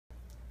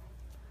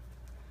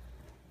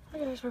Hi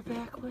guys, we're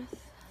back with the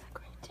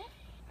Great Dane.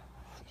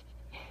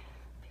 Being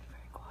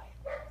very quiet.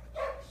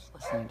 Just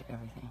listening to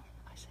everything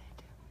I say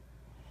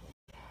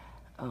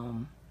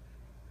too.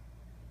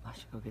 I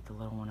should go get the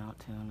little one out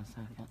too in a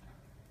second.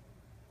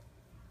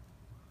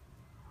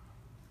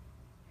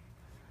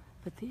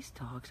 But these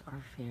dogs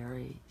are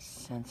very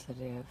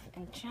sensitive,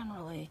 and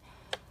generally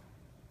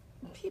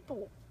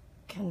people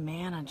can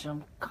manage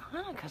them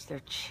kind of because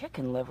they're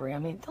chicken livery. I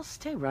mean, they'll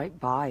stay right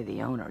by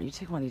the owner. You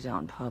take one of these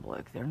out in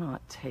public, they're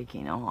not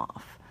taking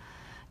off.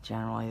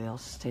 Generally, they'll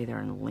stay there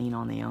and lean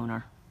on the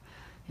owner.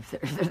 If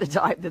they're the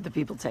type that the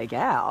people take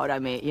out, I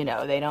mean, you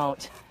know, they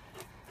don't.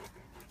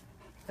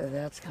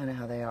 That's kind of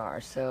how they are.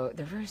 So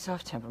they're very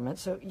soft temperament.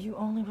 So you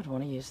only would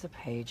want to use the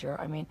pager.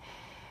 I mean,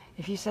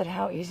 if you said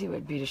how easy it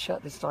would be to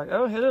shut this dog,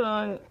 oh, hit it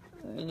on,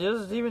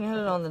 just even hit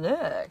it on the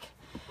neck.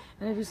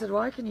 And if you said,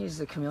 well, I can use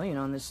the chameleon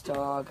on this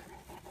dog.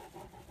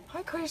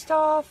 Hi,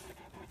 Christoph.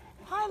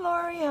 Hi,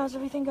 Lori. How's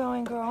everything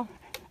going, girl?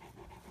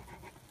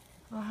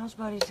 Well, how's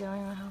Buddy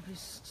doing? I hope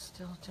he's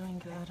still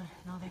doing good.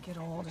 Now they get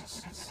old.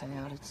 It's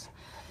sad.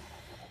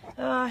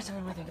 I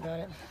don't even think about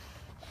it.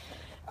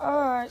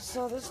 All right,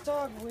 so this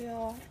dog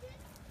wheel,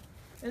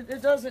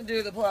 it doesn't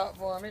do the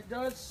platform. It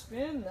does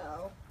spin,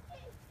 though.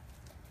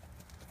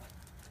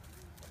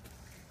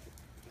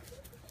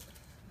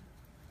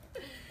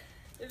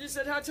 If you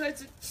said how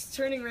tight's its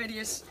turning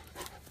radius,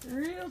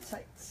 real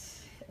tight.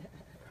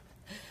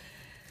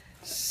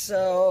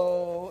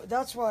 So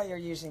that's why you're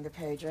using the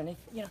pager. And if,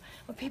 you know,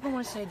 when people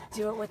want to say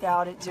do it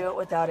without it,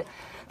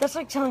 that's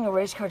like telling a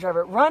race car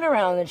driver, run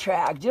around the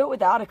track, do it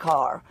without a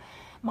car.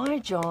 My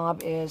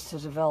job is to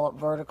develop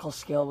vertical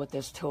skill with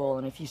this tool.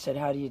 And if you said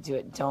how do you do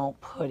it, don't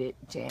put it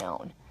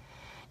down.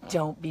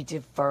 Don't be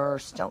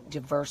diverse, don't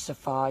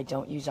diversify,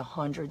 don't use a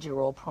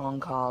 100-year-old prong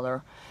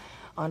collar.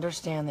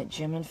 Understand that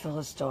Jim and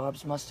Phyllis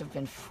Dobbs must have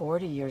been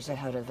 40 years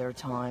ahead of their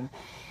time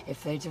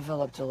if they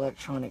developed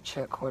electronic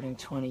check cording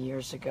 20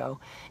 years ago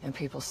and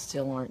people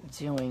still aren't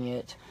doing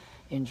it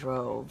in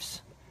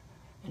droves.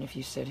 And if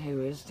you said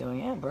who is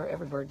doing it,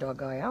 every bird dog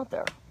guy out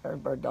there,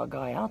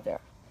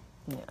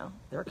 you know,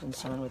 they're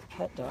concerned with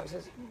pet dogs.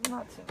 It's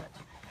not too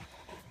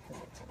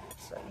much.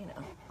 So, you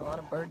know, a lot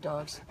of bird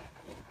dogs.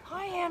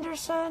 Hi,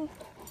 Anderson.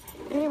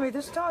 Anyway,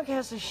 this dog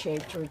has a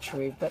shape to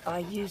retrieve, but I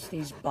use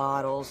these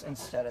bottles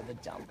instead of the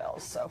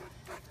dumbbells. So,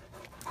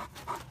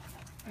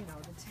 you know,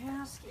 the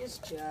task is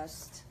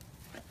just,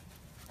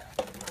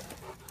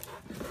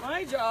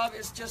 my job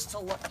is just to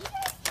look,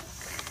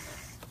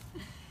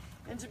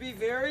 and to be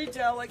very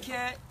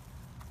delicate.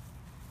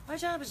 My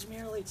job is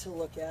merely to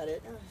look at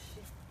it.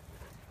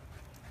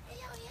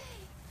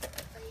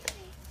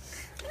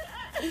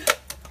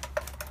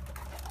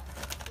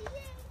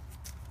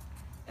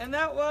 And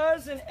that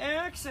was an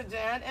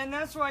accident, and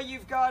that's why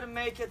you've got to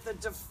make it the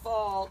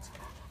default.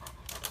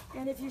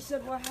 And if you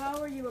said, well,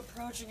 how are you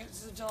approaching it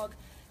as a dog?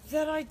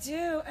 That I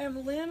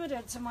am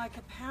limited to my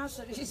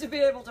capacity to be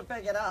able to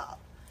pick it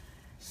up.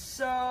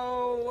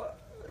 So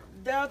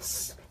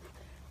that's,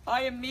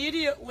 I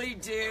immediately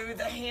do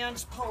the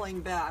hands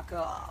pulling back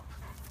up.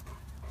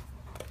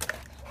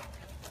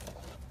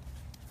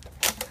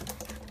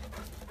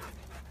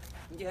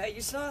 Yeah,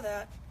 you saw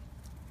that.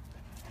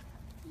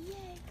 Yay.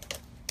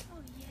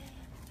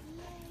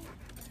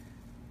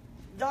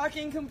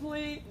 Docking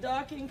complete,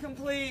 docking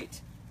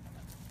complete.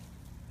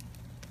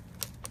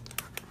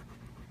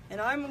 And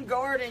I'm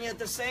guarding at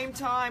the same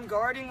time,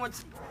 guarding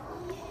what's...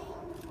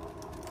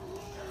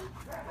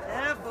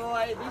 Yeah,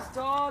 boy, these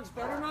dogs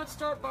better not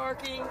start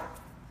barking.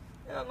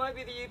 Yeah, it might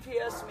be the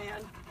UPS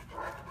man.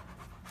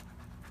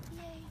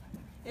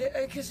 Yay.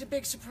 Because a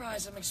big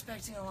surprise, I'm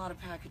expecting a lot of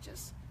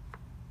packages.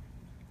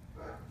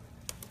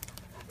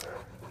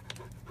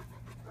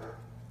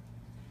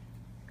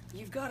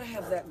 You've got to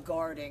have that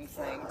guarding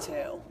thing,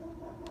 too.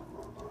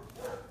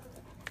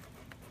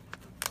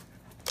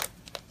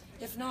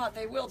 If not,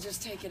 they will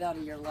just take it out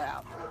of your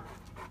lap.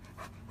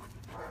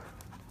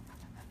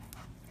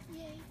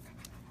 Yay,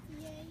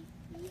 yay,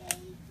 yay,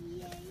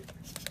 yay.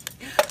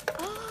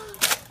 Oh,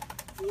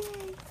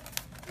 yay,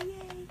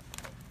 yay.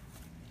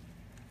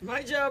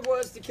 My job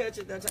was to catch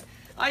it that time.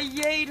 I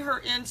yayed her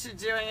into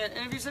doing it.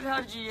 And if you said,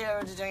 how did you yay her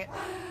into doing it?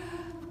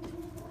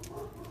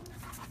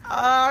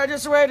 I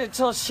just waited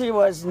till she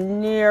was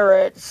near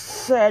it,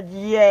 said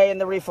yay, and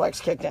the reflex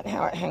kicked in.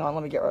 Hang on,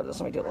 let me get rid of this.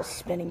 Let me do a little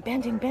spinning.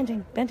 Bending.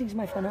 Bending's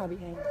my fun hobby.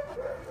 Hang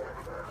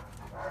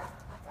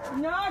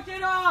on. Knock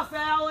it off,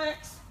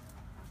 Alex!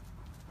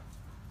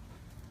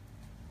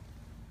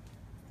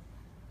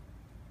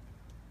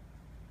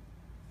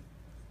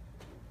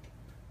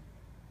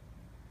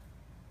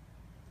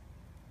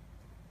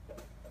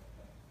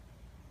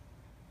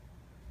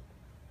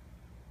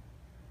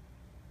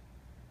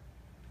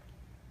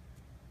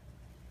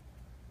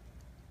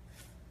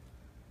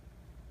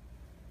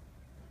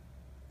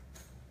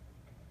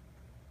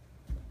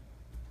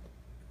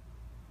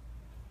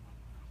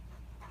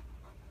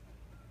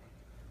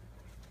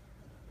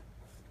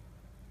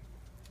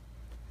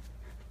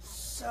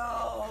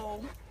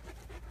 So,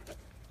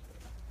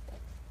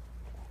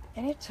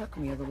 And it took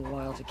me a little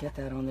while to get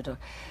that on the dog.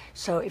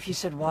 So if you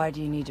said, why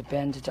do you need to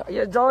bend a dog?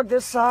 A dog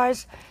this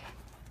size,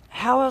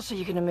 how else are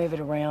you going to move it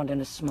around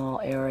in a small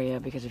area?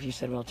 Because if you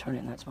said, well, turn it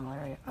in that small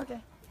area. Okay.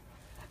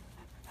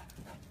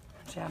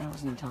 See, I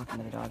wasn't even talking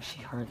to the dog. She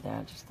heard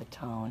that, just the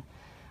tone.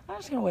 I'm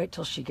just going to wait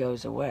till she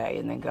goes away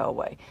and then go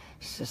away.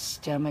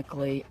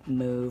 Systemically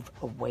move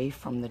away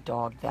from the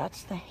dog.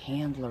 That's the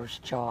handler's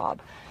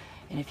job.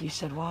 And if you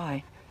said,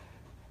 why?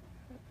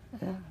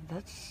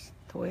 That's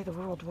the way the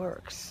world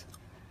works.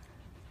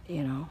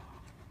 You know,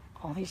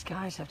 all these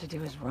guys have to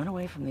do is run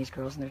away from these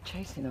girls and they're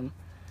chasing them.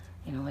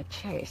 You know, like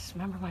Chase.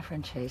 Remember my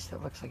friend Chase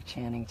that looks like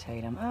Channing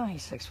Tatum? Oh,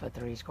 he's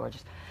 6'3", he's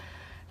gorgeous.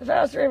 The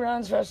faster he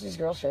runs, the faster these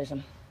girls chase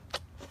him.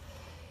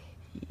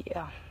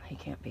 Yeah, he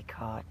can't be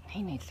caught.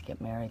 He needs to get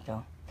married,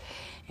 though.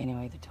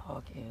 Anyway, the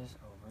dog is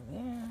over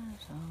there,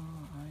 so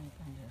I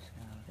can just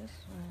go this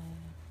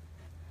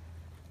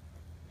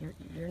way.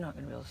 You're not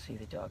going to be able to see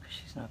the dog because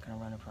she's not going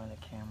to run in front of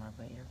the camera,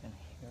 but you're going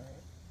to hear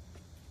it.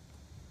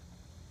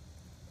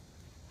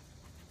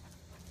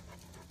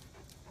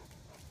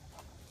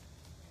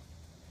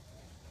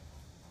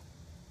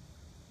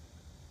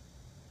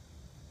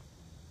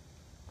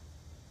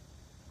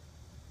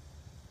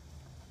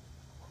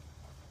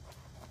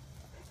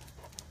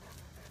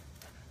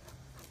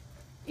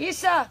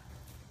 Issa!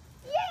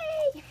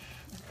 Yay!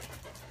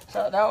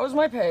 So that was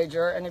my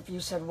pager, and if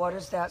you said, what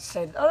does that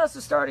say? Oh, that's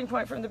the starting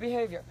point from the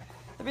behavior.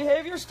 The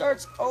behavior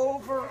starts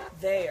over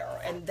there,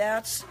 and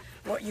that's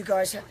what you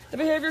guys have. The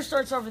behavior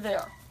starts over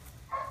there.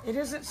 It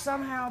isn't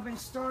somehow been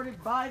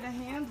started by the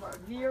handler,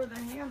 near the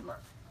handler.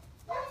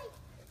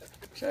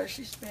 So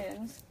she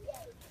spins.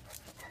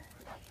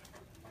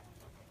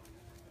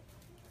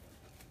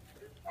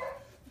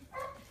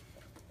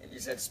 And you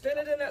said, spin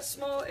it in that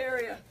small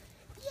area.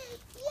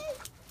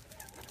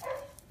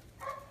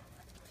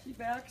 She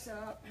backs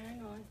up.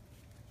 Hang on.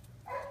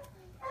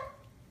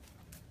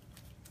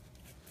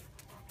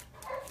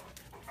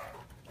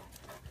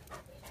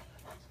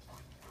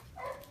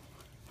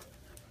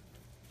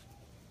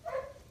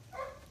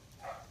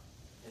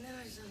 And then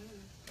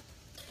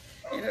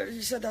you know,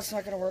 you said that's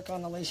not going to work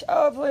on the leash.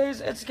 Oh,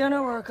 please, it's going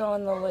to work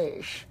on the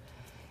leash.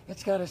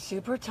 It's got a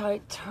super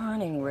tight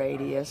turning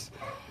radius,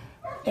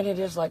 and it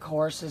is like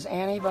horses.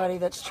 Anybody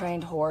that's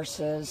trained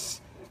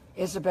horses,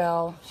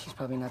 Isabel, she's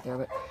probably not there,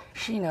 but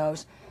she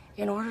knows.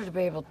 In order to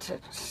be able to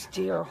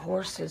steer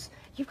horses,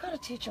 you've got to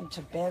teach them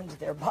to bend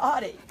their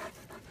body.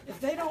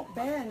 If they don't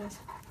bend,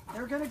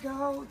 they're going to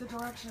go the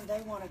direction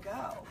they want to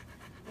go.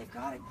 They've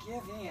got to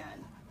give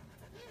in.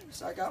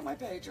 So I got my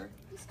pager.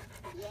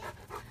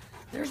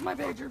 There's my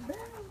pager.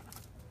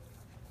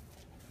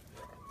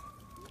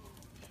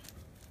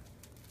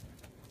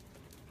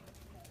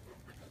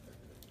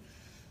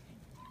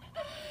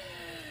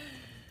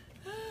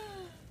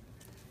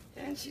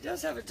 And she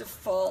does have a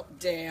default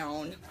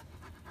down.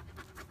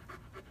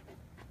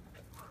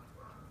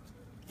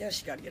 Yeah,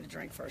 she got to get a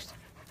drink first.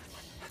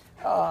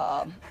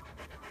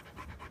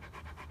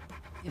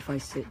 If I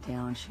sit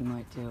down, she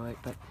might do it.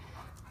 But,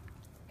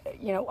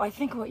 you know, I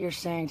think what you're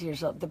saying to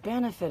yourself, the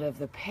benefit of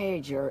the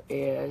pager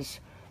is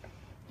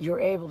you're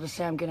able to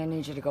say, I'm going to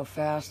need you to go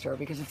faster.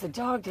 Because if the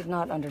dog did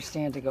not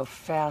understand to go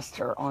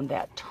faster on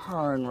that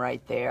turn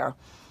right there,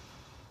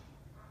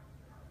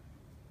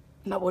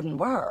 that wouldn't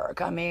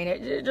work. I mean,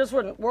 it just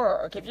wouldn't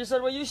work. If you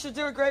said, well, you should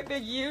do a great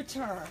big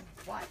U-turn.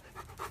 Why?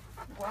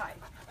 Why?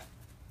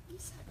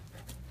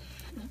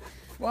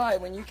 Why?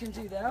 When you can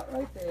do that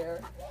right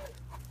there.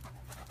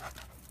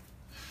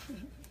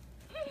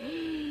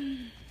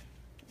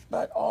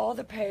 But all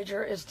the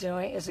pager is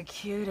doing is a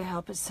cue to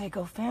help it say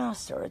go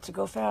faster. It's a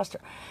go faster.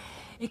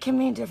 It can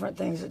mean different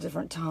things at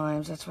different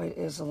times. That's why it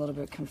is a little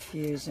bit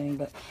confusing.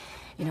 But,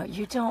 you know,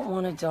 you don't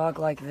want a dog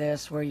like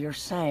this where you're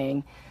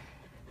saying,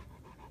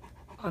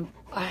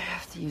 I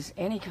have to use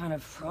any kind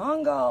of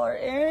frongol or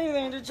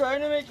anything to try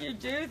to make you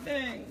do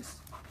things.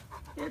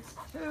 It's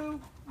too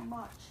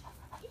much.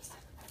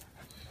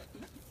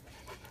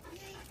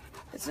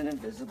 It's an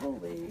invisible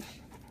leash.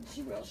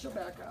 She will. She'll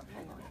back up.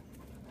 Hang on.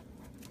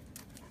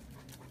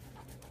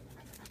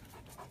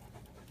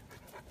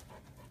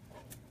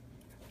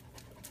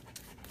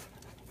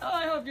 Oh,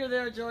 I hope you're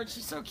there, George.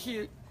 She's so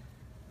cute.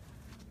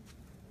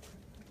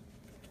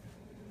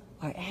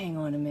 All right, hang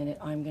on a minute.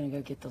 I'm going to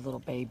go get the little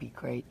baby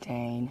Great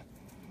Dane,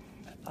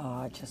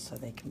 just so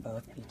they can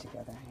both be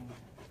together. Hang on.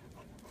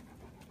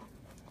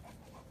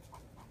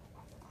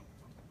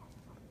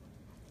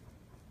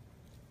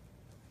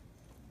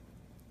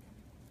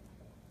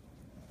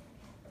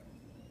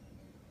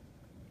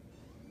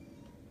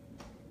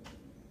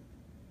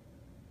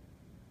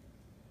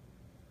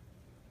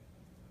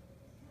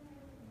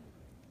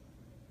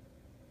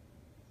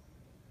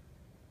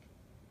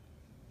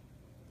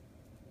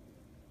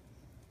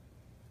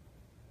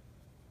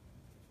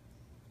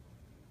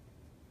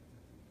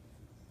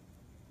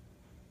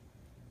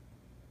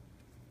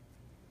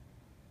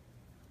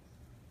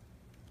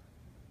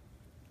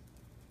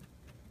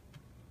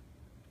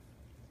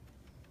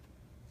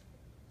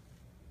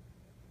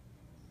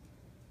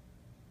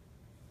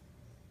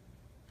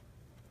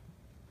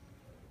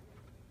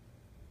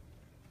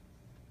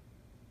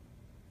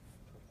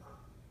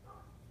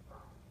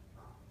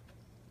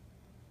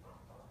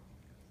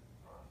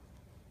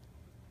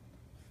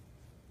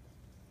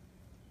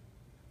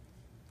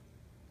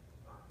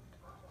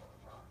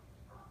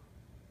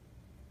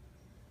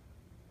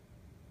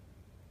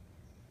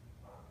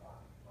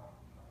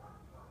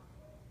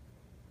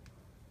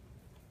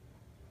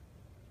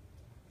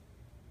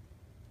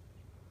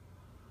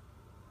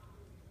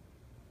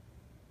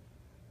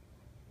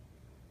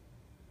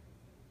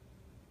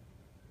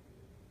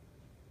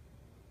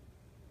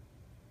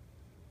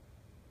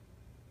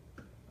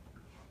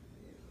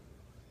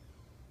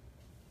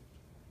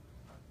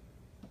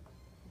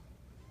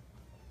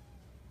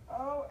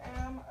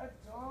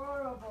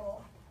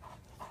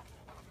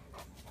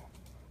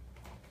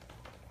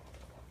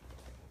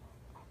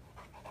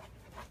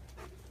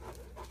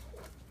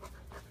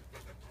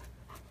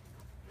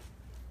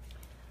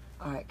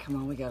 All right, come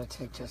on, we gotta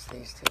take just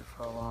these two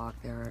for a walk.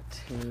 They're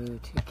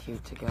too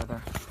cute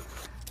together.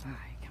 All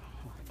right, come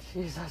on.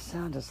 Jeez, I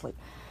sound asleep.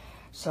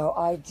 So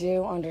I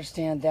do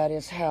understand that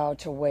is how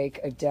to wake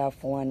a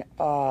deaf one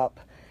up,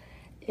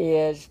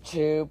 is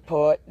to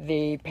put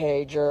the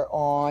pager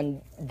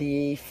on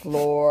the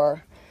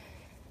floor,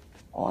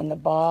 on the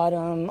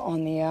bottom,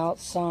 on the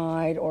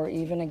outside, or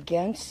even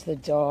against the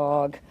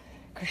dog.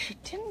 Because she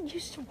didn't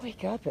used to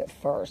wake up at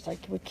first. I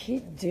would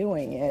keep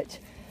doing it.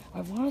 I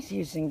was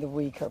using the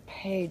weaker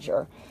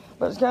pager.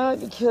 But it's kind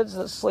of like the kids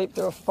that sleep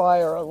through a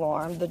fire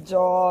alarm. The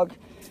dog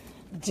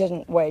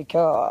didn't wake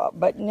up,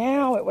 but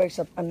now it wakes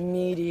up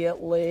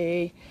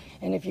immediately.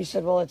 And if you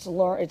said, well,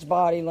 its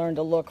body learned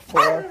to look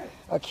for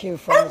a cue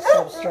from the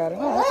substratum.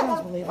 Oh, that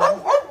sounds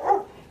believable.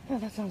 Oh,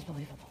 that sounds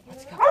believable.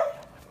 Let's go.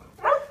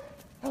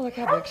 Oh, look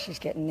how big she's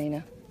getting,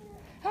 Nina.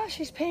 Oh,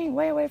 she's peeing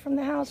way away from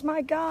the house.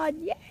 My God,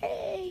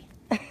 yay.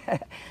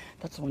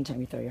 That's the one time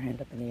you throw your hand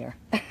up in the air.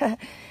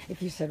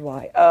 If you said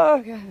why.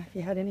 Oh, God, if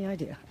you had any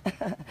idea.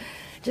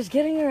 Just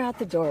getting her out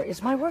the door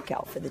is my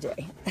workout for the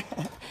day.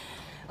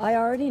 I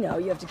already know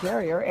you have to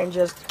carry her and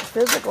just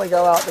physically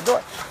go out the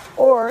door.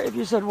 Or if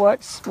you said,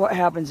 what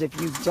happens if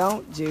you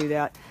don't do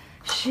that?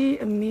 She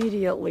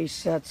immediately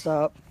sets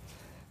up,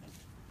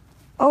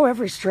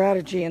 every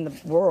strategy in the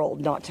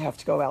world not to have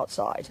to go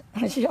outside.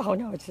 Oh,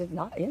 no, it's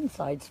not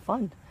inside. It's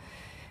fun.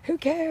 Who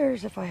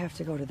cares if I have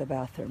to go to the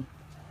bathroom?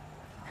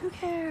 Who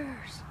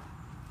cares?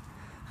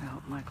 I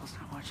hope Michael's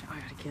not watching. I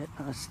gotta get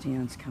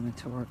Stan's coming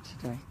to work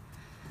today.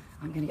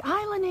 I'm gonna.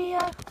 Hi,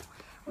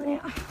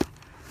 Linnea.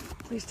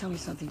 Please tell me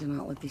something to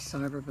not let these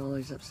cyber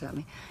bullies upset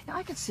me. Now,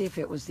 I could see if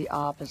it was the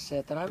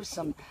opposite, that I was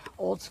some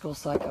old school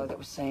psycho that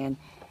was saying,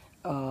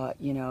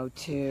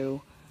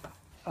 to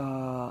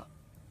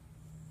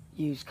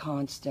use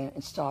constant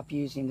and stop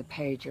using the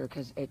pager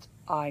because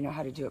I know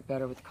how to do it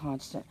better with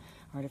constant.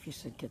 All right, if you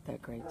said get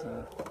that Great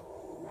Dane.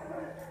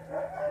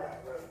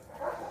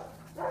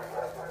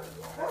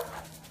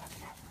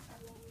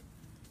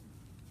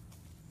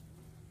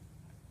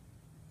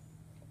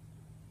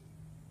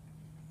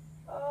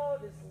 Oh,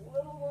 this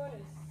little one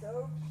is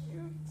so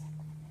cute.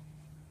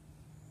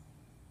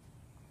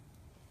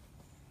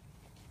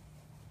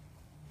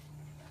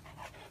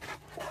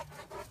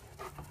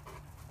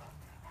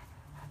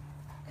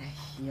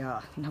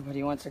 Yeah,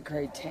 nobody wants a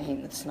Great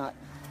Dane that's not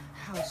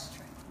house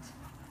trained.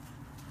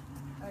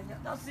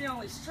 That's the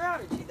only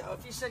strategy, though.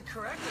 If you said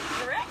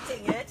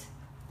correcting it,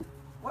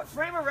 what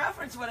frame of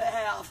reference would it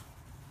have?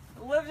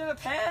 It lived in a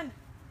pen.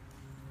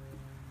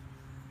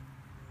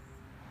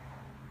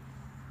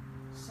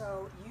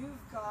 So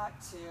you've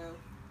got to.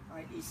 All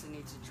right, Issa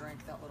needs a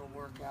drink. That little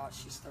workout.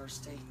 She's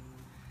thirsty.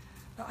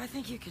 But I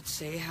think you could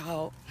see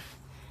how,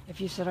 if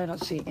you said I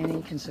don't see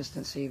any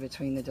consistency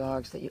between the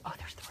dogs that you. Oh,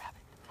 there's the rabbit.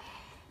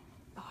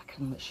 Oh, I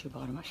couldn't let Shoe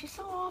Bottom out. She's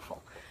so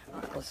awful. All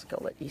right, let's go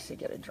let Issa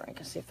get a drink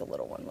and see if the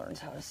little one learns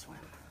how to swim.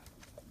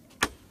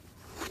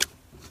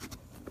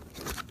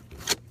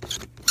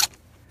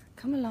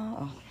 Come along.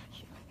 Oh,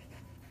 cute.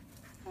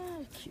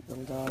 Oh, cute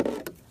little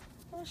dog.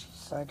 Oh, she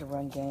decided to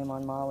run game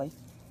on Molly.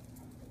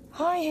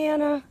 Hi,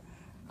 Hannah.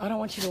 I don't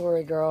want you to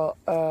worry, girl.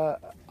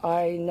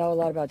 I know a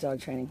lot about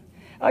dog training.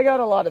 I got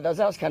a lot of those.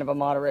 That was kind of a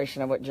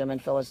moderation of what Jim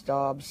and Phyllis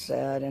Dobbs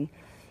said. And,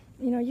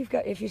 you've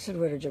got, if you said,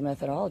 where did your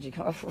methodology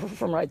come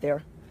from? Right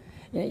there.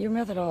 Your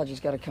methodology's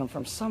got to come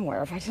from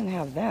somewhere. If I didn't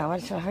have them,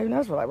 who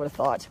knows what I would have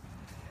thought.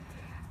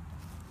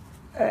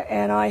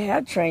 And I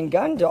had trained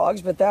gun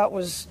dogs, but that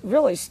was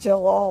really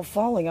still all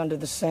falling under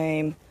the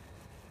same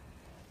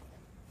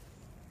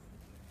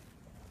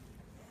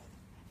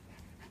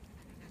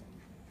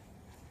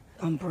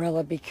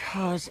umbrella,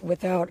 because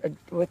without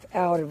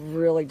a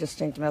really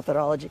distinct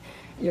methodology,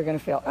 you're going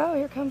to fail. Oh,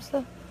 here comes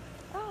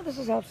this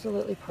is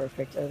absolutely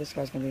perfect. Oh, this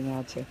guy's going to be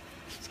mad too.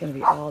 It's going to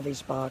be all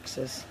these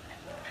boxes.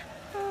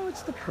 Oh,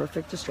 it's the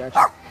perfect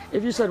distraction.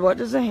 If you said, what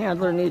does the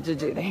handler need to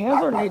do? The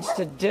handler needs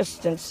to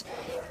distance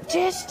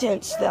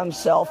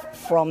themselves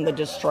from the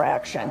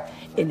distraction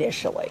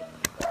initially.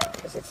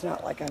 Because it's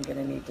not like I'm going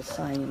to need to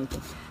sign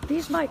anything.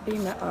 These might be,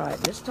 all right,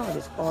 this dog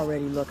is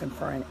already looking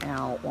for an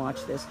out.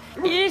 Watch this.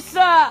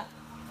 Issa!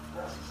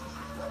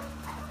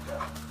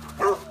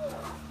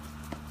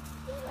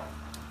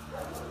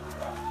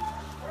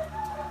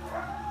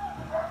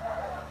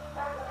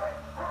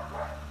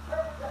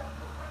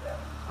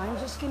 I'm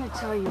just going to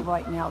tell you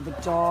right now, the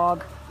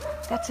dog,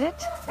 that's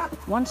it.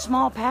 One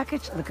small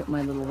package. Look at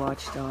my little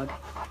watchdog.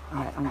 All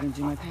right, I'm going to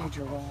do my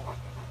pager roll.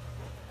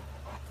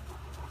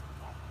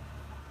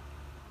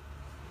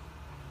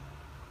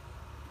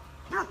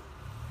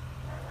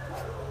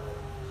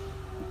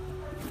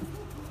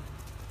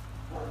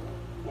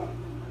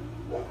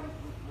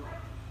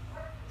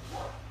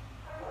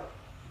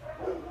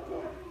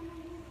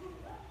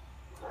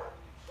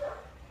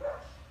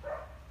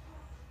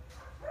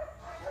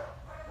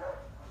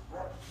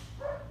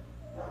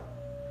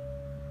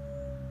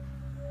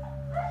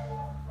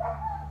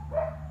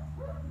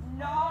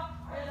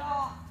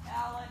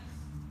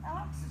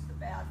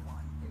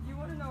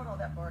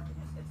 That barking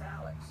is, it's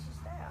Alex, it's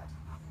Dad.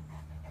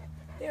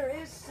 There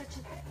is such a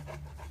thing.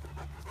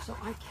 So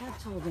I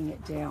kept holding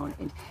it down,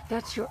 and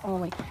that's your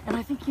only, and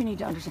I think you need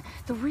to understand,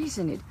 the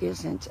reason it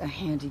isn't a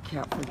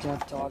handicap for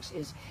deaf dogs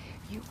is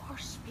you are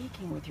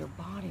speaking with your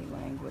body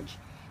language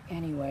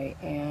anyway,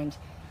 and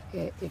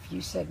if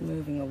you said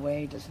moving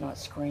away does not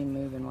scream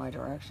move in my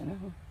direction.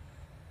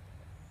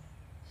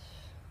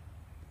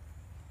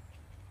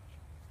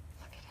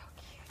 Look at how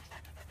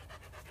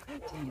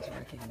cute. Great Danes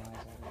recognize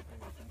everything.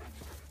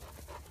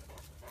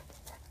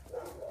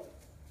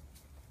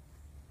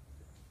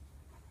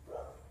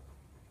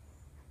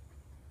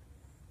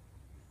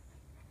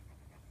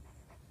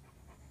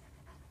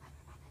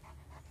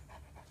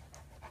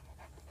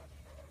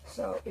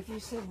 So if you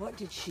said, what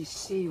did she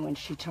see when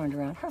she turned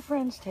around? Her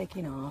friend's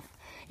taking off.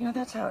 You know,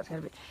 that's how it's got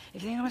to be.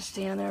 If you're going to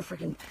stand there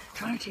freaking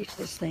trying to teach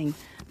this thing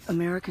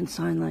American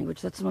Sign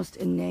Language, that's the most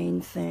inane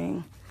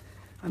thing.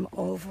 I'm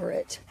over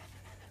it.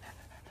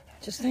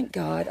 Just thank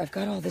God I've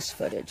got all this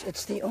footage.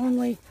 It's the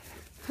only...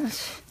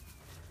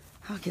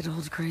 I'll get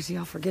old crazy.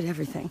 I'll forget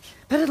everything.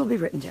 But it'll be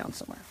written down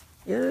somewhere.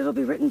 It'll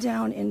be written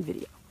down in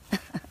video.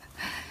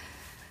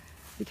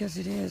 Because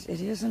it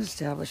is an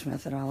established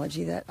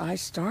methodology that I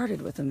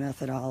started with a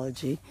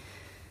methodology,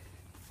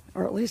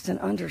 or at least an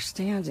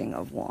understanding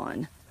of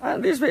one.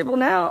 These people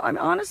now, I'm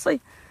honestly,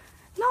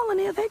 no,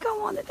 Linnea, they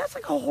go on, that's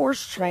like a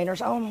horse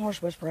trainers. Oh, I'm a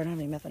horse whisperer, I don't have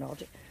any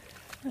methodology.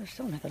 No, there's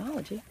still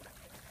methodology.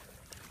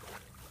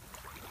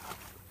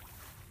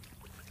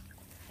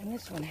 And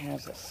this one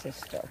has a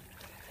sister,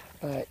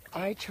 but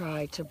I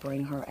try to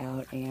bring her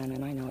out, Anne,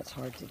 and I know it's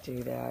hard to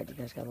do that. You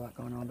guys got a lot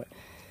going on, but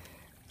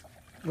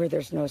where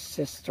there's no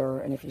sister,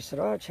 and if you said,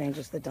 oh, it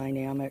changes the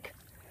dynamic,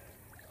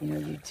 you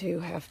know, you do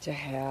have to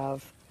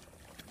have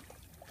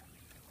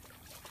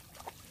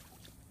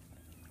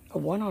a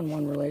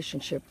one-on-one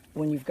relationship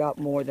when you've got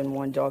more than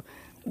one dog,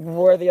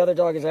 where the other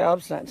dog is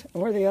absent,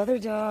 where the other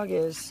dog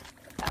is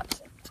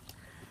absent.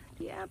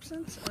 The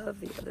absence of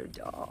the other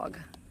dog.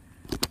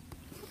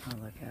 Oh,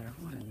 look at her.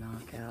 What a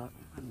knockout.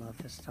 I love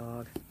this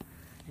dog.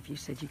 If you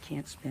said you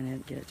can't spin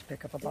it, get it to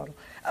pick up a bottle.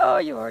 Oh,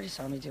 you already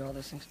saw me do all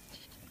those things.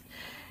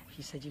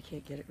 You said you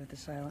can't get it with the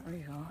silent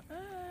recall.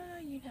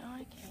 You know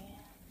I can.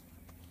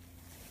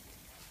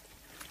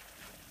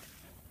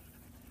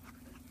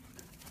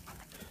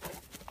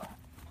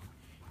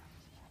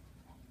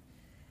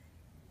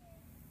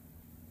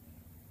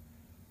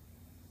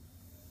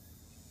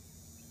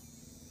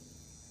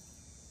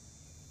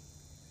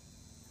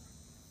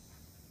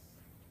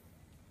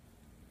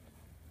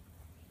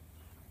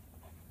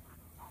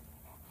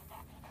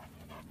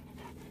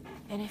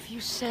 And if you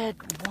said,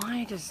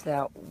 why does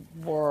that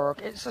work?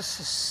 It's a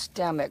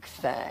systemic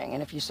thing.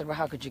 And if you said, well,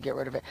 how could you get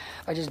rid of it?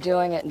 By just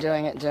doing it and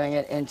doing it and doing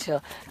it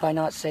until, by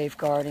not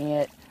safeguarding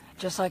it.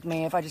 Just like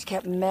me, if I just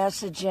kept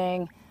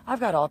messaging, I've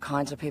got all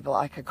kinds of people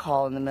I could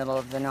call in the middle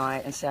of the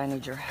night and say, I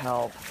need your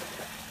help.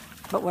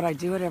 But would I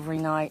do it every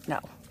night? No.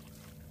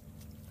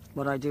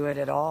 Would I do it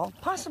at all?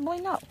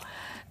 Possibly no.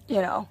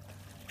 You know,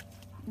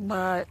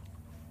 but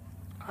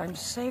I'm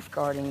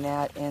safeguarding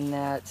that in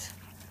that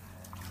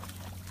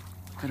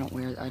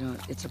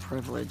it's a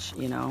privilege,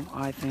 you know.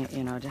 I think,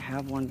 you know, to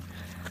have one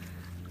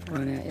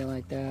run at you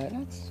like that,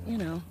 that's, you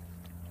know,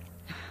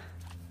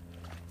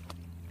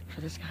 for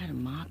this guy to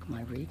mock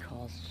my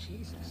recalls,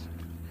 Jesus,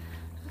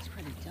 that's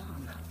pretty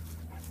dumb.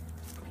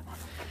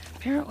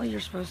 Apparently you're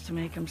supposed to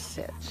make them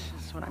sit,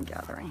 that's what I'm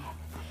gathering.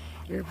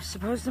 You're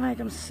supposed to make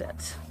them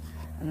sit,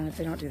 and then if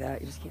they don't do that,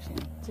 you just keep saying,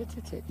 sit,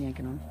 sit, sit,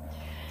 yanking them.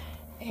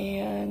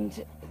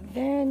 And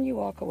then you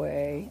walk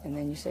away, and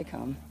then you say,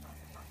 come.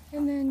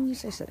 And then you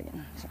say sit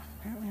again. So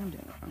apparently I'm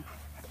doing it wrong.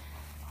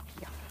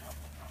 Yeah.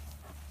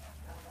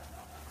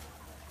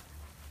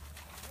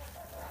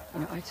 You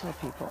know, I tell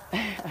people,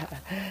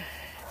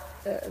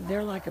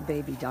 they're like a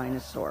baby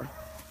dinosaur.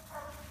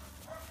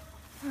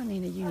 Oh,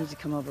 Nina, you need to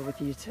come over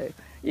with you too.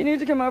 You need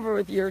to come over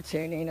with your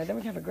two, Nina. Then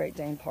we can have a Great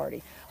Dane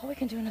party. Oh, we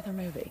can do another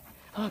movie.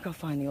 Oh, I'll go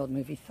find the old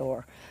movie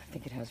Thor. I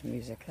think it has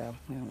music though.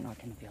 Well, I'm not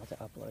going to be able to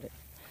upload it.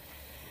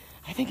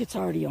 I think it's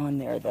already on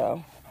there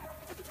though.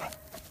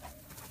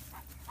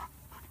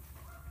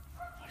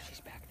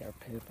 They're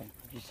pooping.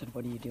 You said,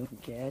 what are you doing?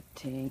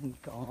 Getting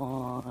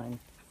gone.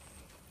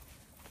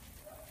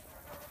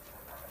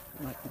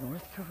 Like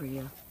North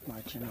Korea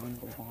marching on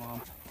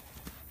Guam.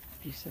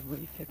 You said, what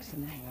are you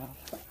fixing to have?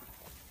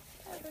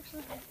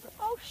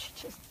 Oh, she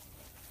just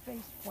face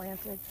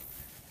planted.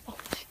 Oh,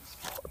 jeez,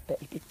 poor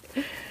baby.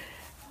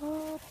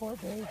 Oh, poor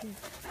baby.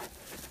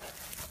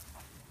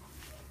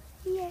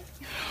 Yay.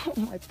 Oh,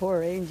 my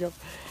poor angel.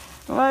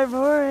 My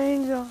poor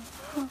angel.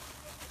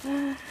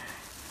 Oh,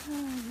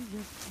 you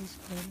just face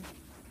planted.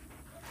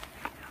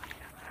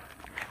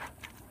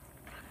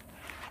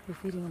 You're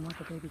feeding him like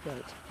a baby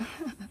goat.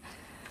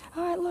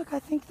 All right, look, I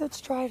think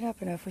that's dried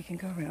up enough. We can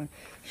go around.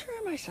 Sure,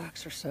 my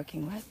socks are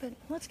soaking wet, but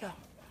let's go.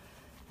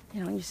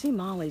 You know, and you see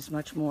Molly's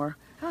much more.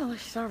 Oh,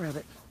 she saw a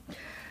rabbit.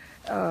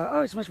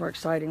 Oh, it's much more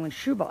exciting when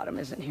Shoe Bottom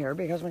isn't here,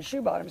 because when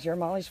Shoe Bottom's here,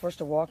 Molly's forced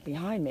to walk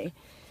behind me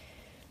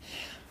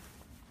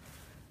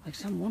like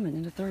some woman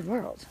in the third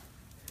world.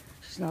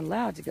 She's not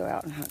allowed to go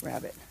out and hunt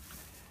rabbit.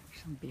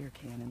 There's some beer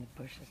can in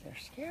the bushes. They're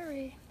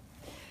scary.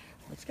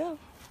 Let's go.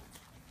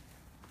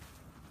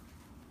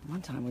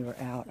 One time we were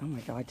out, oh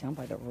my God, down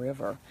by the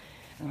river,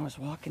 and I was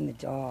walking the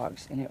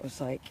dogs, and it was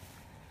like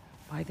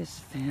by this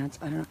fence,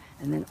 I don't know,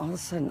 and then all of a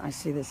sudden I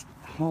see this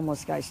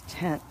homeless guy's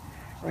tent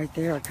right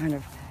there, kind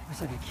of, it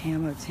was like a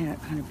camo tent,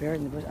 kind of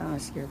buried in the bush. Oh,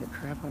 it scared the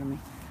crap out of me.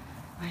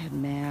 I had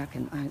Mac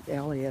and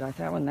Elliot. I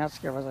thought when that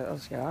scared, I was like,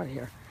 let's get out of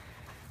here.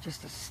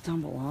 Just to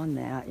stumble on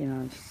that, you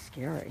know, it's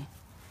scary.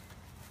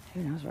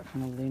 Who knows what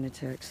kind of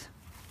lunatics.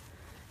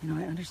 You know,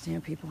 I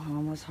understand people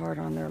homeless, hard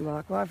on their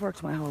luck. Well, I've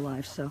worked my whole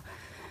life, so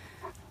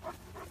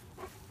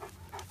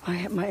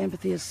my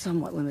empathy is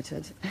somewhat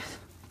limited.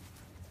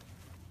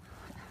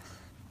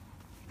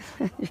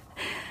 Come on,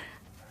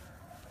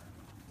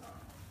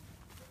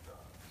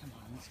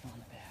 let's go in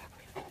the back.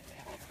 We've been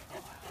back here for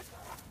a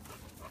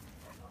while.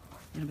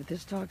 You know, but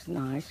this dog's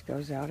nice,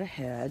 goes out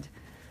ahead.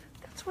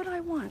 That's what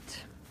I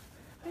want.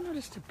 I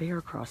noticed a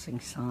bear crossing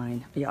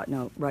sign. Yeah,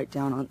 no, right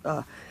down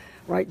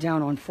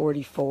on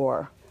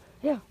 44.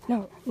 Yeah,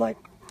 no, like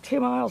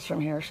 2 miles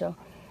from here, so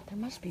there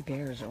must be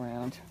bears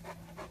around.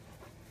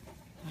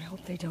 I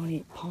hope they don't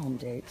eat palm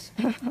dates.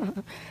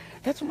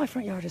 That's what my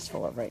front yard is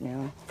full of right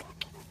now.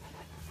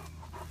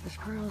 The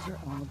squirrels are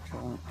all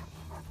drunk.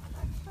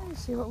 Let's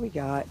see what we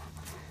got.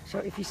 So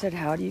if you said,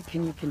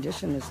 can you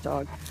condition this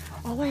dog?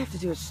 All I have to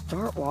do is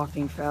start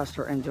walking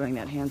faster and doing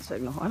that hand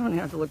signal. I don't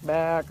have to look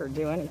back or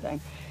do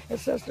anything. It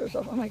says to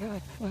herself, oh my God,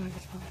 I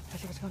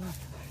see what's going on.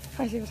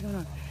 I see what's going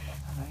on.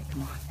 All right,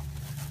 come on.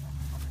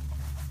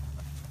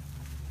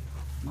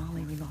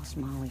 Molly, we lost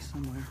Molly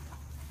somewhere.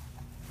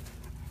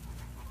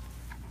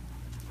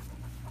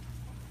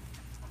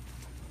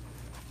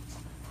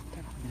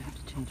 I'm gonna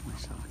have to change my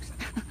socks.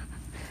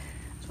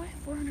 So I have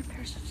 400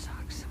 pairs of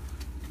socks.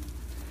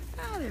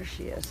 Ah, there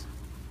she is.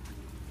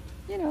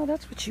 You know,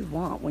 that's what you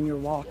want when you're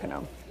walking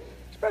them.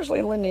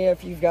 Especially, Lindy,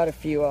 if you've got a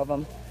few of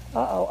them.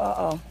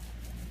 Uh-oh.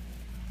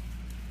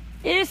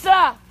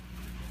 Issa!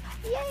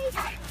 Yay!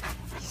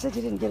 You said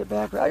you didn't get it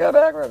back. I got it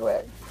back real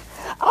quick.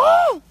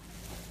 Oh!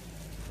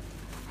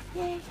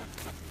 Yay.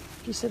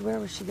 You said, where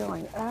was she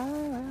going?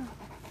 Oh, well.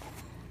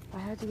 I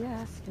had to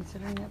guess,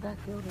 considering that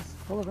backfield is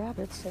full of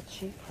rabbits, that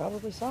she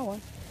probably saw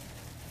one.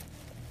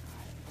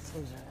 Let's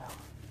lose her, though.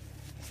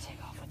 Let's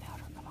take off without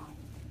her. Come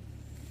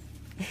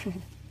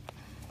on.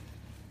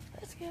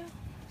 Let's go.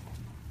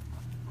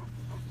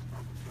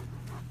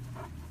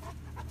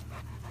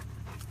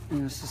 You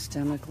know,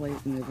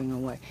 systemically moving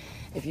away.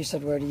 If you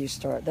said, where do you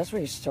start? That's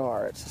where you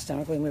start.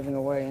 Systemically moving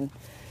away and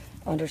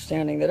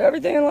understanding that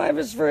everything in life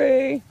is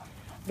free,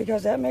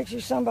 because that makes you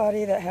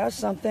somebody that has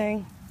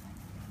something.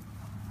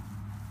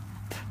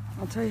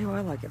 I'll tell you who I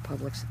like at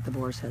Publix, the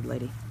Boar's Head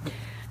lady.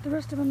 The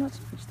rest of them, not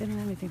so much. They don't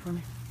have anything for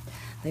me.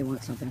 They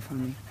want something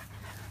from me.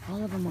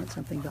 All of them want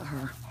something but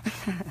her.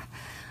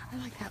 I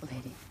like that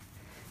lady.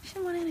 She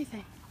didn't want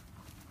anything.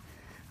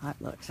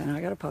 Look, so now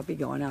I got a puppy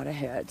going out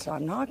ahead, so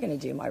I'm not going to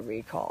do my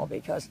recall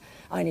because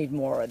I need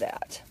more of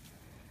that.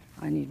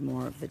 I need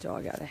more of the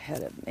dog out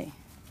ahead of me.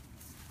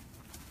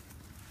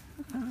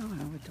 Oh,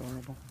 how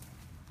adorable.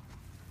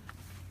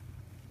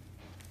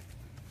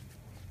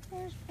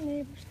 There's my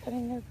neighbors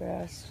cutting their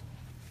grass.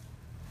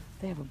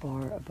 They have a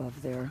bar above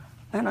there.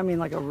 And I mean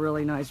like a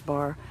really nice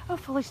bar. A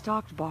fully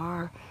stocked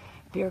bar.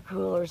 Beer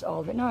coolers, all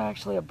of it. No,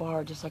 actually a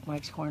bar just like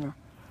Mike's Corner.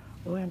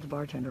 Luann's a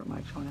bartender at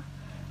Mike's Corner.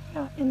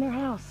 Yeah, in their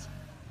house.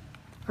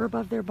 Or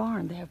above their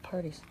barn. They have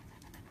parties.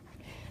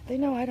 They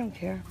know I don't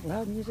care.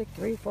 Loud music,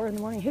 3, 4 in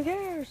the morning. Who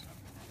cares?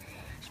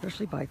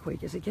 Especially Bike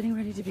Week. Is it getting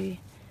ready to be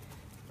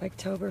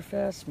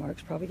Biketoberfest?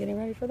 Mark's probably getting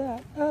ready for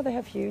that. Oh, they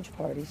have huge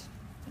parties.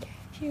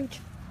 Huge.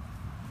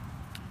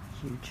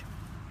 Huge.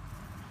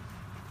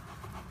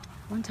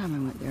 One time I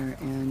went there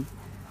and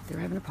they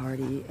were having a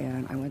party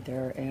and I went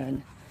there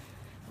and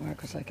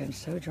Mark was like, I'm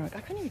so drunk.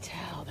 I couldn't even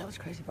tell. That was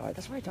crazy bar.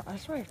 That's why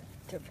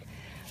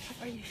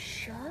are you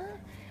sure?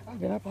 I've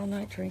been up all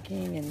night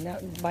drinking and now,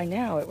 by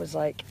now it was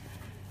like,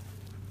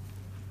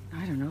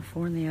 I don't know,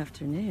 4 in the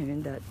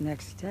afternoon that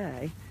next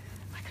day.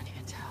 I couldn't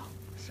even tell.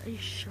 So are you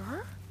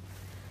sure?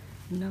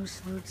 No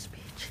slurred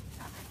speech.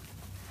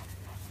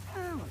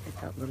 Oh, look at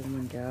that little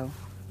one go.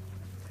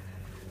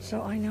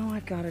 So I know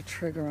I've got a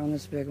trigger on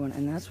this big one,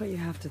 and that's what you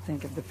have to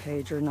think of the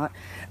pager, not,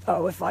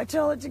 oh, if I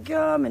tell it to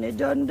come and it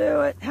doesn't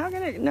do it, how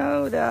can it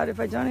know that if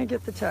I don't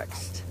get the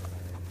text?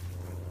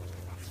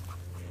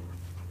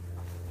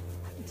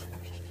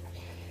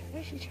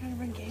 Why is she trying to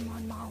run game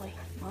on Molly?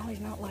 Molly's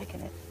not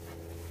liking it.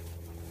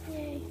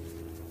 Yay.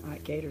 All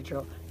right, gator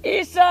drill.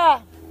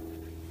 Issa!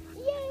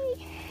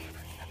 Yay!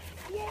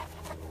 Yeah.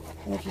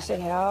 And if you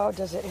said, how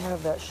does it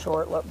have that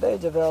short lope? They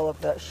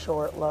develop that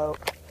short lope.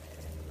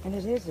 And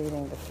it is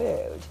eating the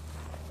food.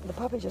 The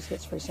puppy just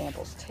gets free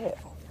samples too.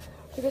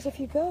 Because if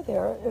you go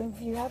there,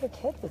 if you have a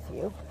kid with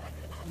you,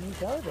 and you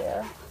go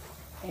there,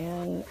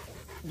 and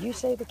you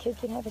say the kid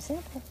can have a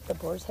sample, the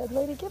Boar's Head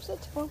lady gives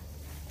it to him.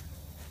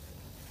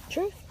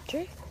 Truth,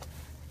 truth.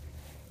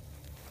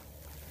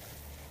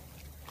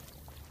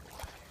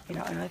 You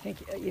know, and I think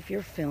if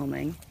you're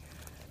filming,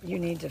 you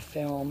need to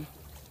film.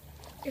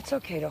 It's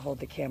okay to hold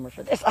the camera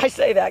for this. I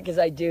say that because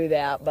I do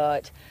that,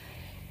 but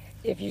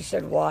if you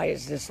said, why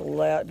is this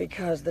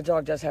because the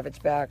dog does have its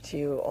back to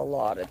you a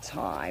lot of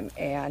time,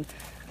 and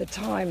the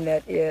time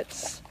that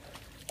it's,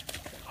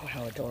 oh,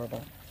 how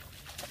adorable.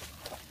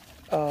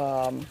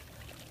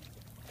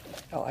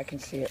 Oh, I can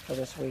see it for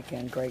this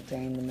weekend, Great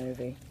Dane, the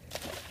movie.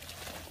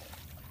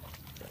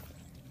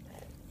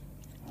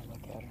 Oh,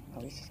 look at her.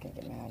 At least she's going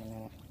to get mad in a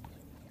minute.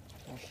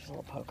 Oh, she's a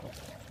little poker.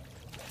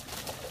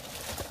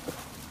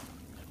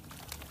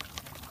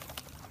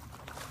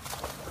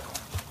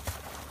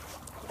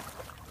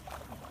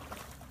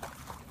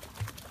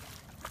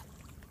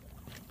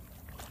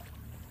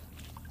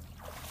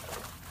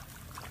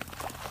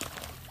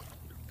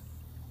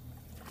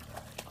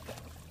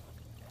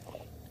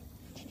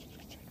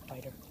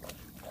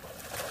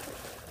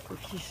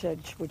 If she said,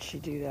 would she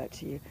do that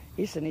to you?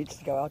 Issa needs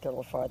to go out there a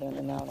little farther,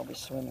 and now it'll be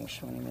swimming.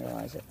 She won't even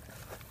realize it.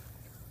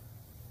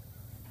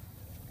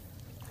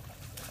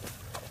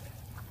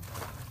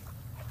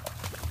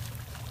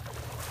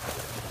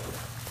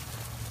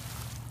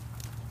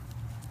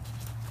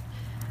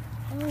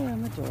 Oh,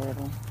 I'm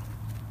adorable.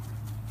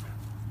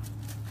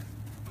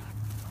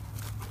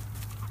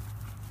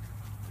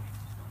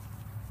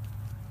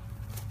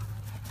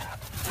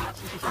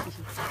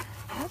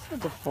 That's the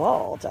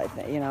default, I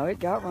think. You know, it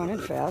got running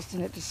fast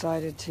and it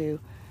decided to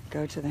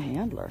go to the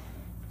handler.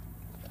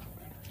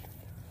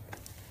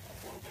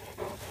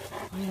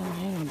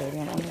 Hang on, baby.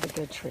 I need the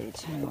good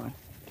treats. Hang on.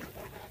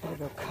 Gotta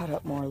go cut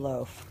up more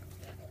loaf.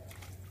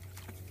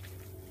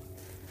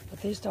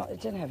 But these don't,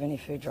 it didn't have any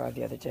food drive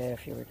the other day,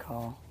 if you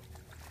recall.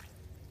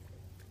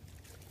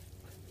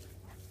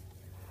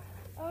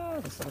 Oh,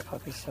 this little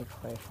puppy's so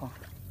playful.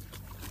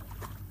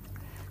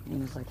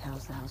 Nina's like,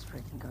 how's the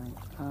housebreaking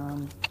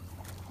going?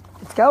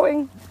 It's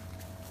going.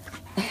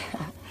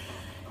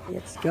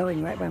 It's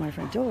going right by my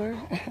front door.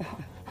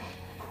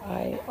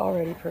 I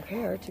already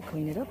prepared to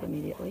clean it up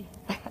immediately.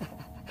 I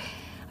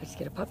just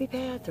get a puppy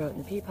pad, throw it in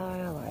the pee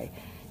pile.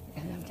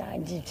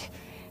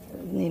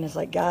 Nina's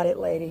like, got it,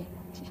 lady.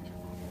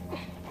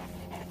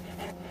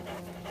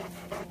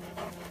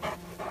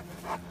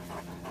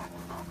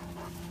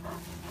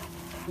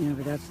 You know,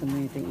 but that's the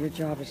main thing. Your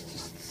job is to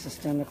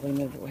systemically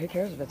move it. Who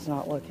cares if it's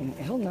not looking?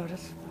 He'll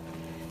notice.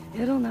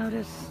 It'll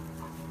notice.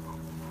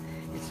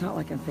 It's not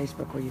like on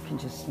Facebook where you can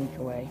just sneak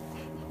away.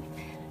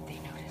 They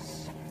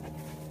notice.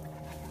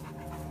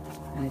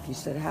 And if you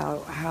said,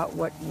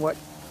 what,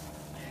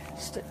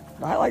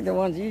 I like the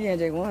ones, you can't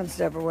take one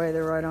step away,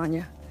 they're right on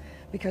you.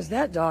 Because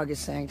that dog is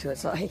saying to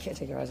itself, hey, you can't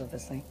take your eyes off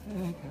this thing.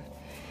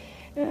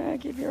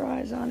 Keep your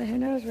eyes on it. Who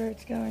knows where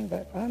it's going,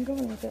 but I'm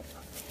going with it.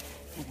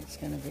 And it's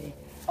going to be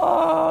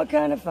all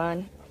kind of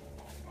fun.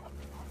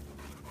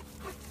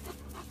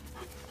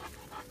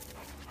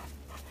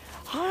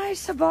 Hi,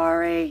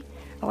 Sabari.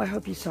 Oh, I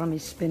hope you saw me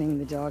spinning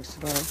the dog,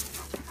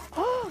 Sabari.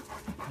 Oh,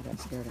 that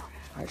scared her.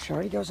 All right,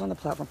 Shari goes on the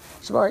platform.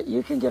 Sabari,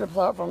 you can get a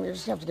platform. You're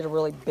just going to have to get a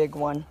really big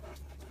one.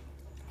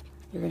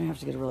 You're going to have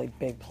to get a really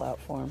big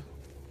platform.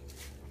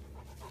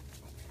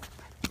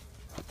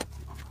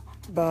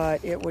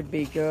 But it would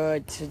be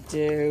good to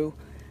do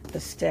the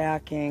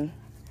stacking.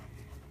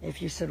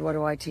 If you said, what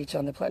do I teach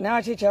on the platform? Now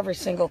I teach every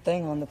single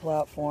thing on the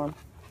platform.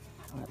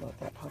 All right, look,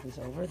 that puppy's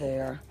over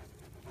there.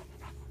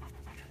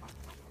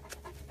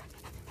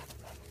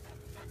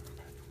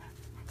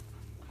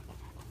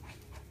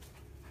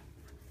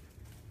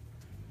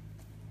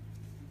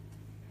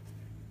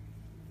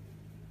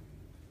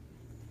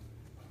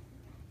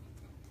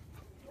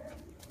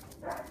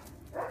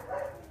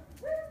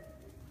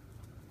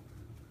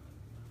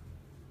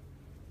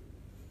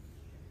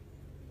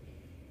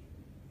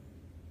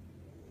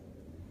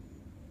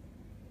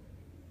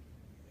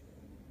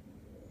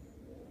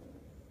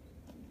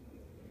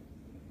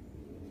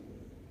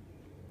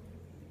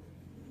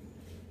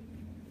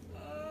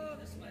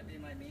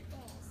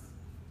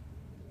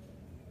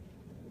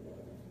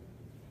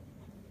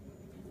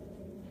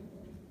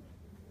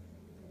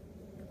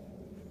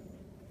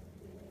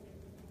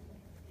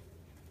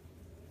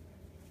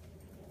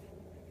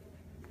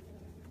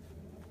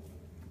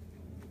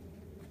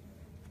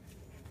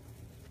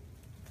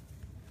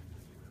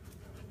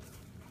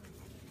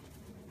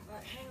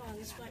 Hang on,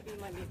 this might be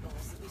my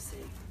meatballs. Let me see.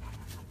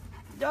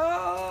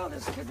 Oh,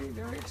 this could be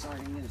very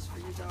exciting news for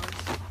you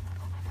dogs.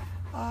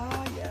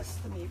 Ah, yes,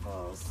 the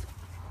meatballs.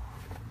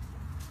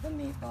 The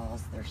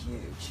meatballs, they're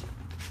huge.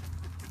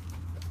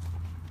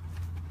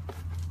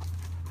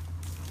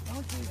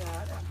 Don't do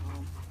that at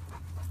home.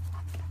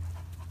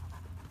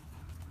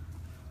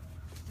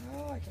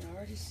 Oh, I can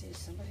already see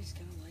somebody's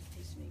going to like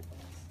these meatballs.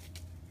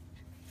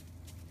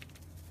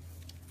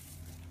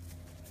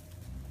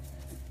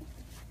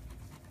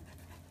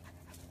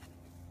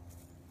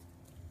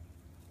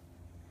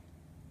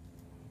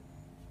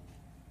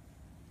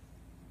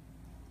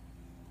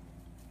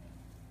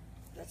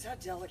 That's how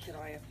delicate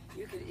I am.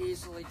 You could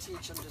easily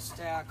teach them to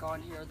stack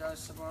on here, though,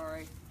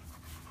 Sabari.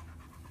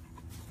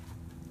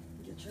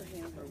 Get your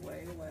handler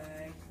way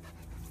away.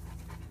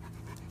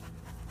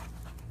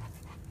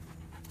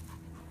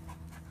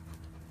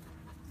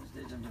 Just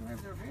teach them to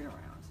move their feet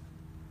around.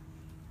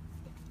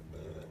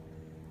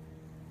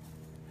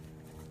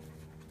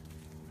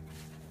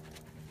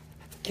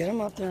 get them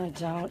up there and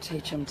don't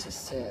teach them to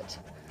sit.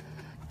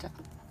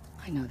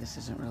 I know this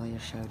isn't really a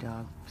show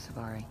dog,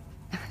 Sabari.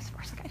 As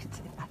far as I can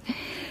say that.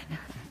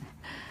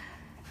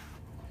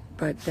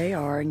 But they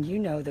are, and you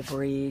know the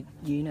breed.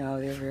 You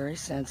know they're very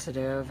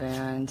sensitive,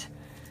 and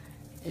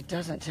it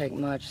doesn't take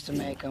much to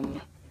make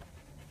them.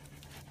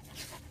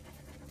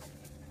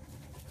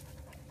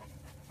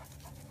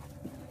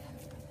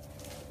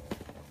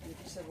 You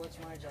said, what's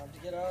my job? To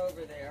get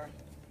over there.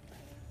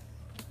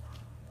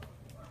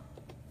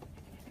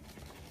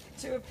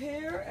 To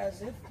appear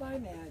as if by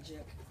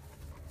magic.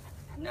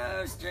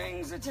 No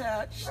strings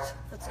attached.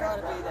 That's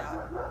gotta be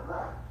that.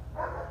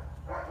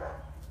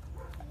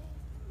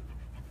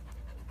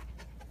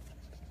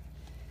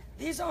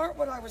 These aren't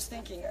what I was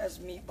thinking as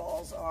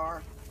meatballs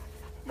are.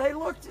 They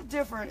looked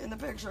different in the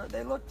picture.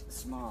 They looked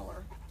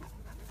smaller.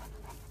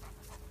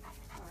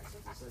 All right,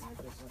 so make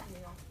this a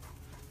meal.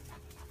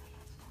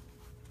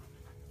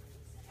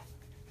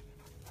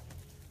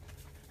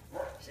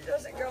 She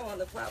doesn't go on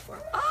the platform.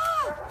 Ah!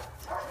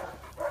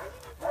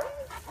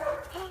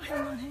 Oh,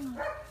 hang on.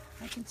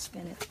 I can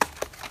spin it.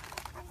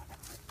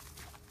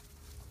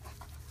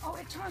 Oh,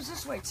 it turns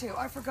this way too.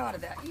 I forgot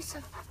of that.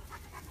 Issa,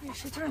 yeah,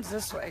 she turns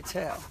this way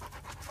too.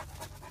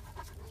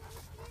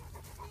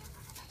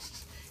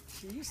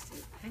 She used to.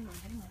 Hang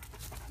on.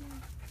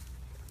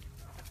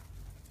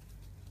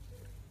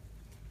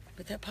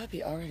 But that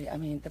puppy already, I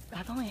mean,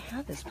 I've only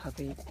had this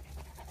puppy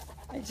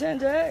like 10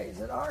 days.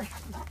 It already,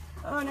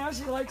 oh, now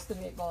she likes the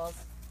meatballs.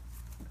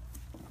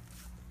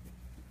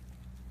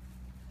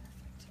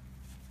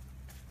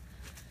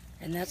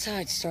 And that's how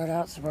I'd start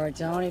out, Sabari.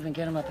 Don't even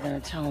get them up there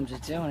and tell them to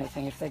do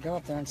anything. If they go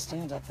up there and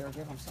stand up there,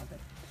 give them something.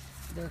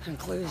 Their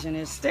conclusion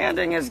is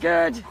standing is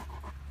good.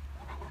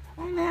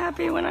 I'm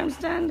happy when I'm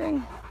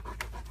standing.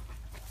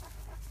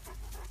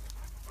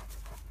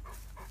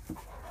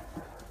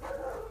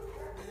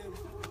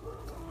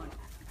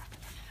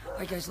 All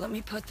right, guys, let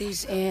me put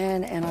these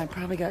in, and I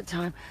probably got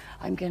time.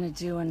 I'm going to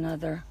do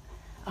another.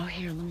 Oh,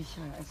 here, let me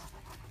show you.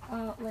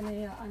 Oh,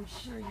 Linnea, I'm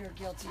sure you're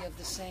guilty of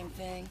the same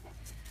thing.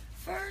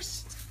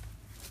 First,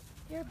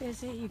 you're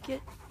busy. You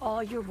get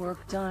all your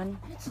work done.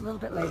 It's a little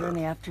bit later in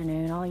the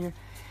afternoon. All your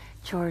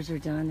chores are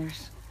done.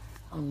 There's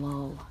a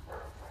lull.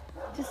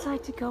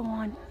 Decide to go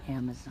on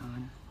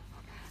Amazon.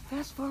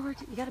 Fast forward,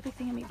 you got a big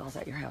thing of meatballs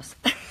at your house.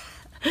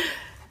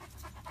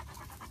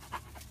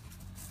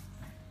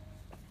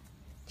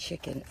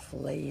 Chicken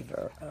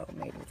flavor. Oh,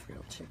 made with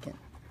real chicken.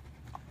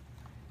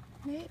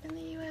 Made in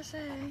the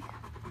USA.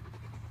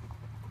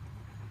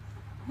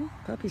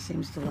 Puppy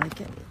seems to like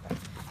it. All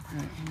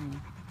right, hang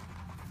on.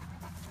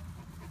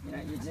 You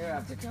know, you do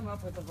have to come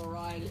up with a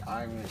variety.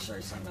 I'm going to show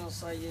you something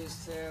else I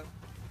use too.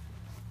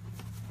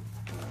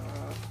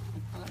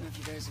 I don't know if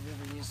you guys have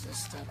ever used this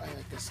stuff. I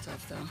like this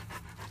stuff though.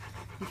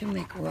 You can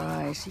make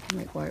rice. You can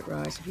make white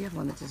rice. If you have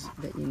one that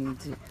you need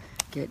to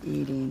get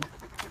eating,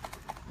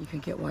 you can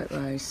get white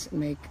rice,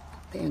 make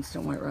the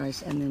instant white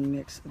rice, and then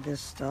mix this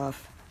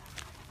stuff.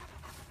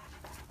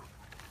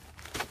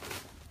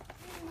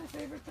 My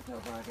favorite, the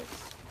pill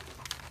pockets.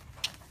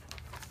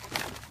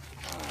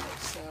 Alright,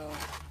 so...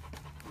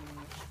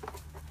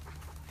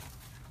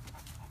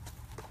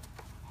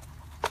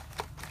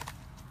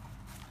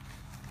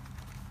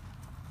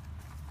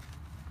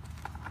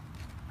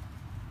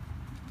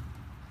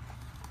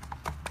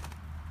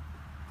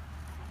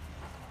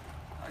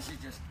 she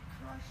just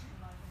crushed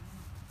my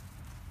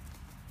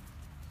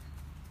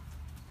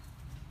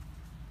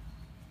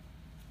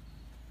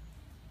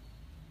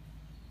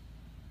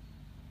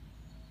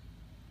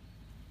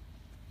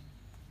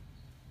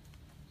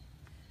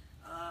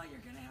oh,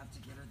 you're gonna have to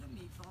get her the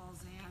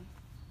meatballs in.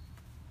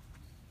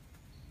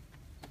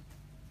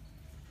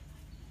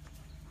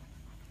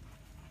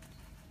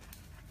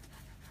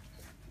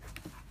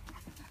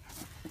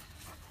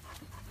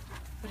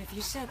 But if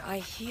you said, I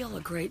heal a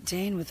Great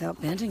Dane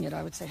without bending it,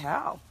 I would say,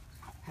 how?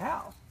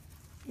 How?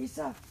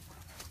 Issa,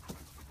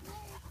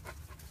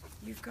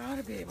 you've got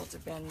to be able to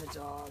bend the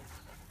dog.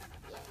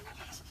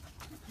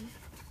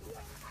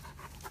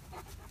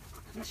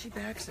 And she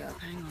backs up.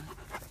 Hang on.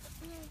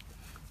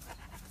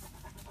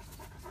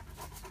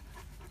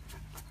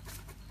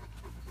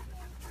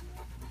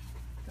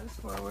 Goes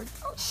forward.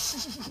 Oh,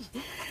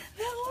 that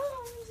little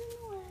one's in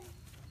the way.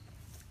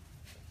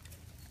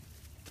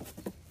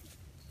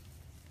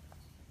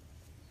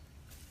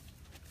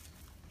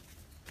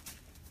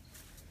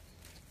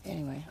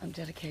 Anyway, I'm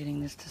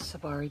dedicating this to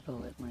Sabari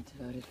Bullet, my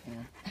devoted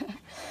fan. So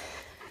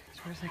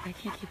I was like, I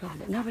can't keep up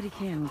with it. Nobody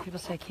can. When people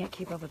say I can't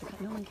keep up with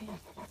it, no one can.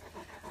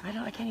 I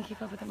can't even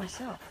keep up with it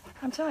myself.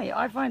 I'm telling you,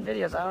 I find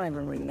videos I don't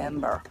even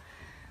remember.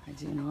 I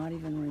do not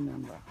even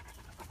remember.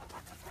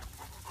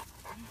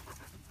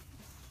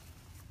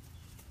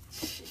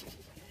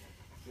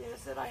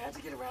 Yes, that I had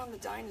to get around the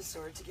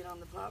dinosaur to get on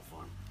the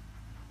platform.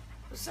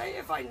 But say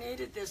if I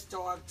needed this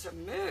dog to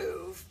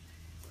move,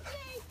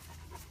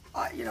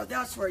 you know,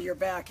 that's where your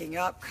backing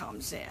up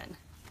comes in.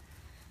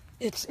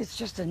 It's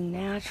just a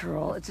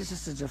natural, it's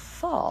just a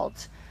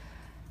default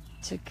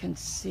to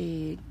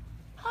concede.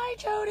 Hi,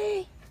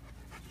 Jody.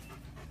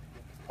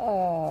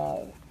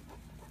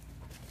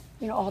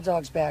 you know, all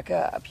dogs back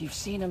up. You've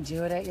seen them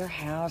do it at your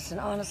house, and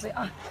honestly,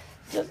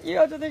 just, you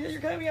have to think that you're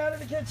coming out of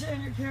the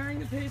kitchen, you're carrying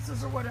the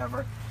pieces or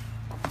whatever.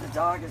 The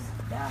dog is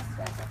back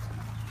up.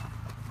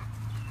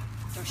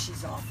 So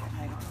she's off.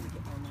 Hang on, let me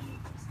get more money.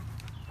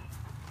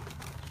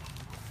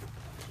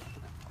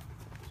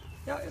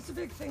 Yeah, it's a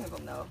big thing of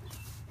them though.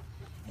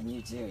 And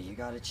you do, you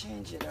got to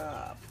change it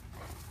up.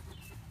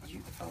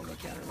 Oh,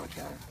 look at her, look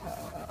at her.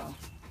 Uh-oh.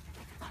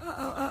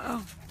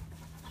 Uh-oh.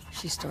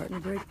 She's starting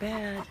to break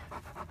bad.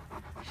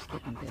 She's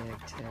getting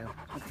big too.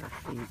 Look at her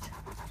feet.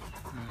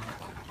 All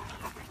right.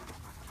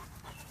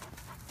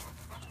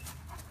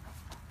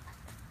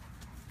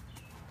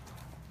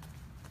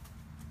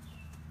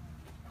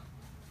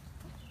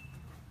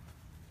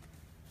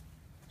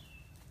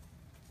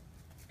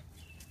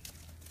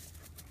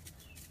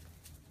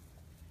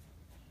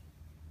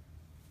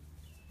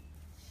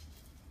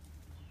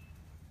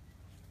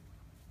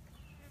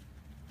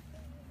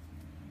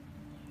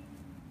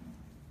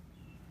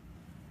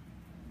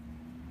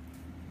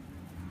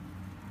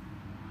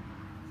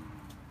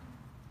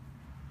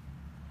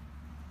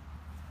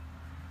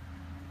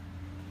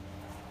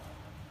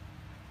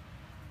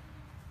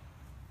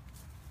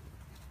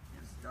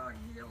 Dog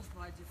heels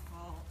by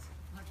default.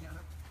 Look at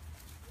her.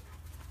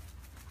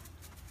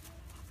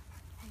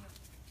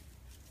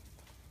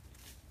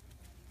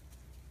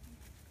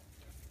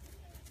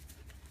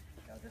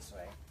 Go this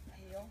way.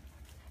 Heel.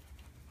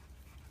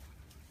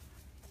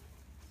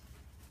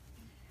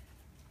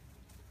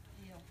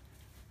 Heel.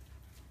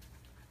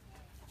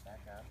 Back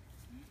up.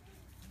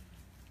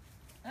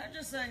 I'm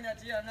just saying that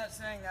to you. I'm not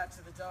saying that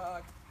to the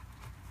dog.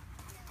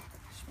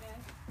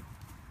 Schmin.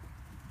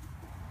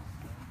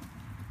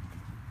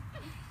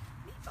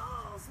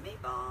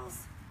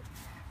 Meatballs.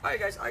 All right,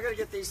 guys, I gotta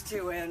get these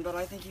two in, but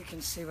I think you can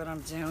see what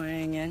I'm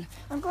doing, and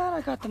I'm glad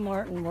I got the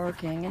Martin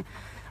working, and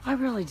I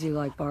really do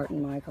like Bart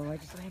and Michael. I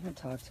haven't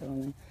talked to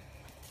them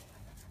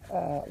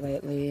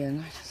lately,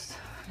 and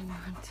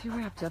I'm too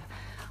wrapped up.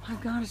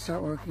 I've got to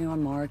start working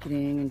on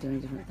marketing and doing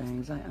different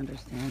things. I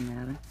understand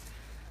that.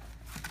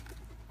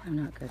 I'm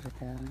not good with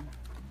that.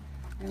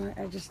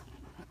 And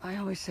I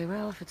always say,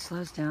 well, if it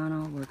slows down,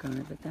 I'll work on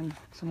it, but then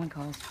someone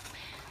calls.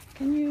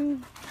 Can you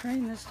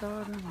train this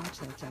dog or watch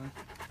that dog?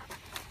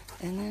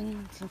 And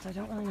then, since I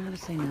don't really know how to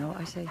say no,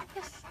 I say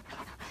yes.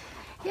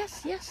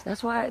 Yes, yes.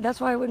 That's why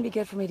it wouldn't be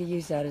good for me to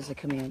use that as a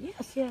command.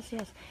 Yes, yes,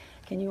 yes.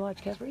 Can you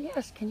watch Casper?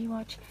 Yes. Can you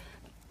watch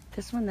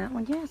this one, that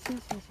one? Yes,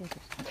 yes, yes, yes,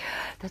 yes.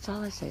 That's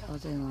all I say all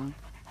day long.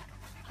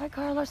 Hi,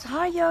 Carlos.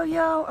 Hi,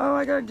 Yo-Yo. Oh,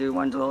 I gotta do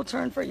one little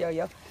turn for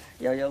Yo-Yo.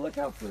 Yo-Yo, look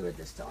how fluid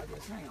this dog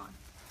is. Hang on.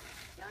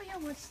 Yo-Yo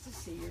wants to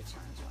see your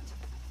turns one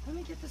time. Let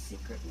me get the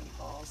secret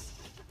meatballs.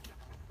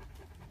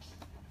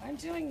 I'm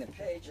doing the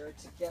pager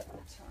to get the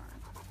turn.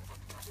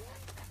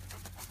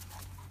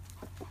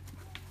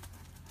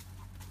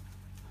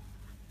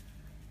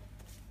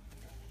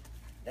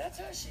 That's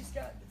how she's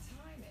got the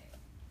timing.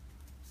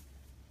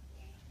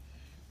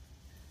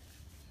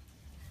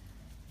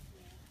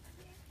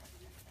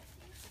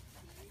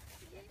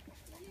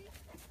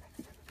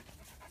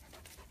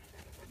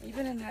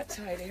 Even in that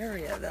tight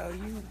area, though,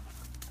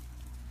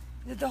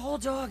 the whole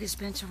dog is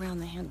bent around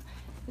the handle.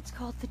 It's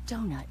called the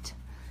donut.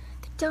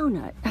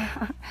 Donut.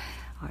 All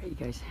right, you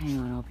guys, hang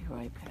on. I'll be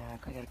right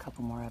back. I got a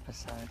couple more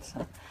episodes.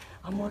 So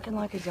I'm working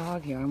like a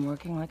dog here. I'm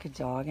working like a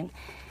dog, and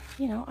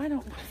you know, I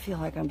don't feel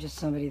like I'm just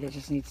somebody that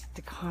just needs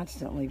to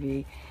constantly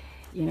be,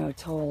 you know,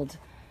 told,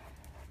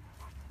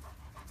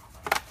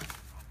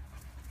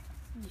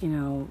 you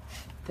know,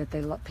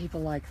 that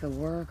people like the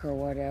work or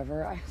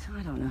whatever. I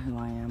don't know who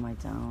I am. I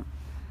don't.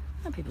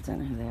 People don't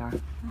know who they are.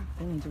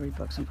 They need to read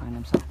books and find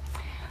themselves.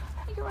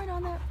 Let me get right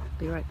on that.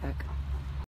 Be right back.